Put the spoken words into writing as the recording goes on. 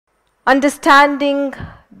Understanding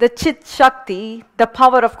the Chit Shakti, the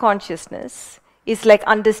power of consciousness, is like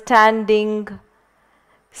understanding,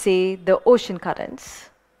 say, the ocean currents.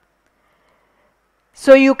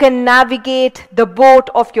 So you can navigate the boat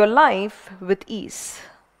of your life with ease.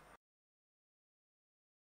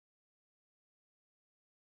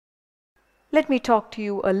 Let me talk to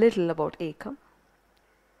you a little about Ekam.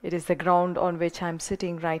 It is the ground on which I am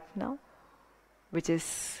sitting right now, which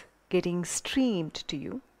is getting streamed to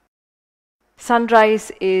you.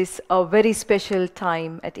 Sunrise is a very special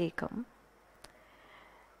time at Ekam.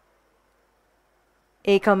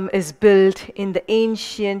 Ekam is built in the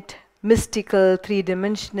ancient mystical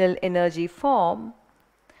three-dimensional energy form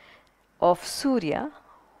of Surya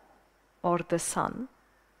or the sun.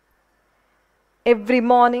 Every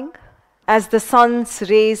morning, as the sun's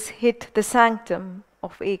rays hit the sanctum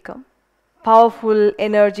of Ekam, powerful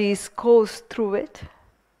energies course through it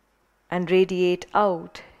and radiate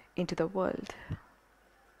out into the world.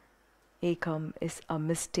 Ekam is a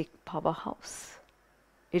mystic powerhouse.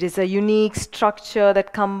 It is a unique structure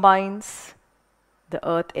that combines the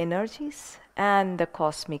earth energies and the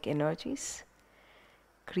cosmic energies,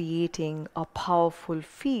 creating a powerful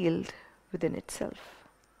field within itself.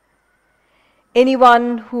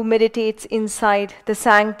 Anyone who meditates inside the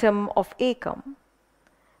sanctum of Ekam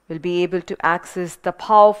will be able to access the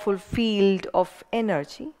powerful field of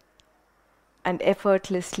energy and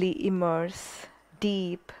effortlessly immerse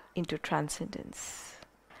deep into transcendence.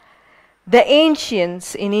 The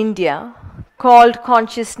ancients in India called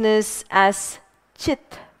consciousness as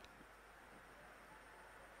Chit.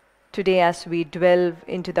 Today, as we delve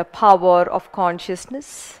into the power of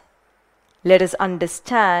consciousness, let us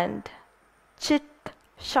understand Chit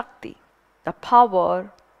Shakti, the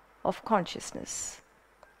power of consciousness.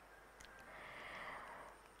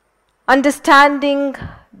 Understanding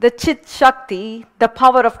the Chit Shakti, the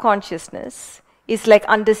power of consciousness, is like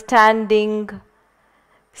understanding,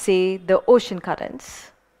 say, the ocean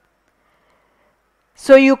currents.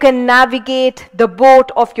 So you can navigate the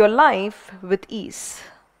boat of your life with ease.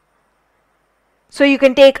 So you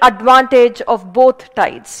can take advantage of both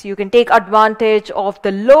tides. You can take advantage of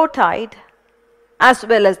the low tide as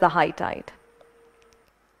well as the high tide.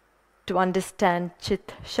 To understand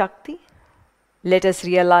Chit Shakti, let us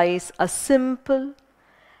realize a simple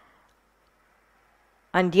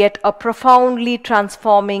and yet a profoundly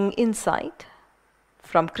transforming insight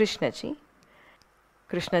from Krishnaji.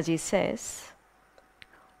 Krishnaji says,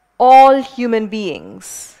 all human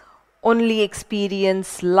beings only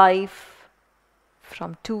experience life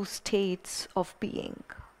from two states of being,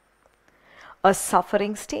 a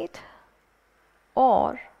suffering state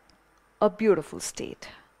or a beautiful state.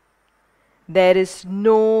 There is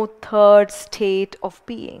no third state of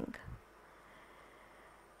being.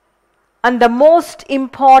 And the most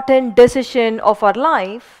important decision of our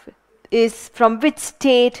life is from which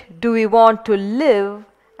state do we want to live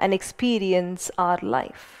and experience our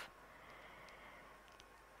life.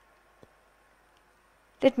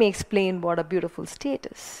 Let me explain what a beautiful state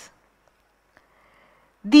is.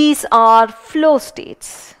 These are flow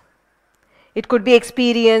states. It could be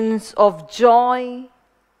experience of joy,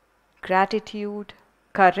 gratitude,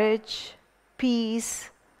 courage, peace,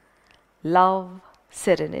 love,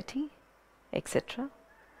 serenity, etc.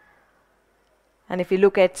 And if you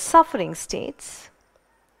look at suffering states,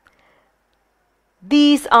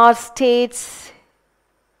 these are states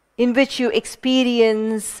in which you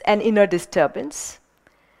experience an inner disturbance.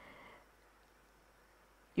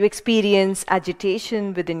 You experience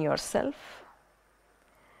agitation within yourself.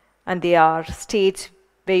 And they are states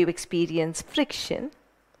where you experience friction.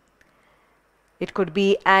 It could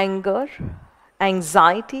be anger,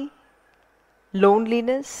 anxiety,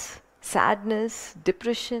 loneliness, sadness,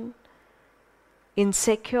 depression,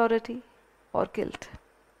 insecurity, or guilt.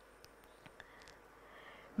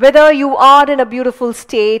 Whether you are in a beautiful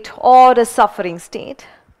state or a suffering state,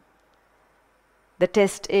 the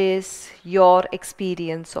test is your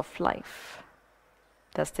experience of life.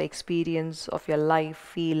 Does the experience of your life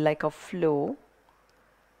feel like a flow,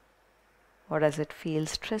 or does it feel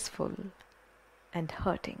stressful and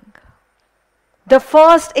hurting? The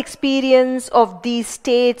first experience of these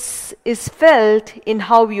states is felt in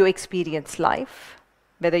how you experience life,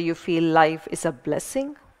 whether you feel life is a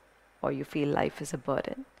blessing or you feel life is a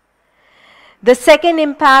burden. The second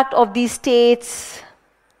impact of these states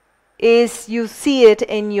is you see it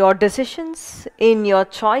in your decisions, in your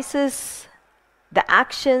choices, the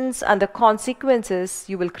actions and the consequences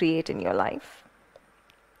you will create in your life.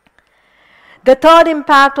 The third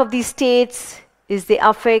impact of these states is they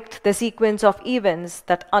affect the sequence of events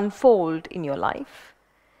that unfold in your life.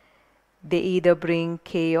 They either bring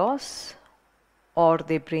chaos or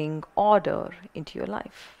they bring order into your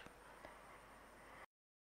life.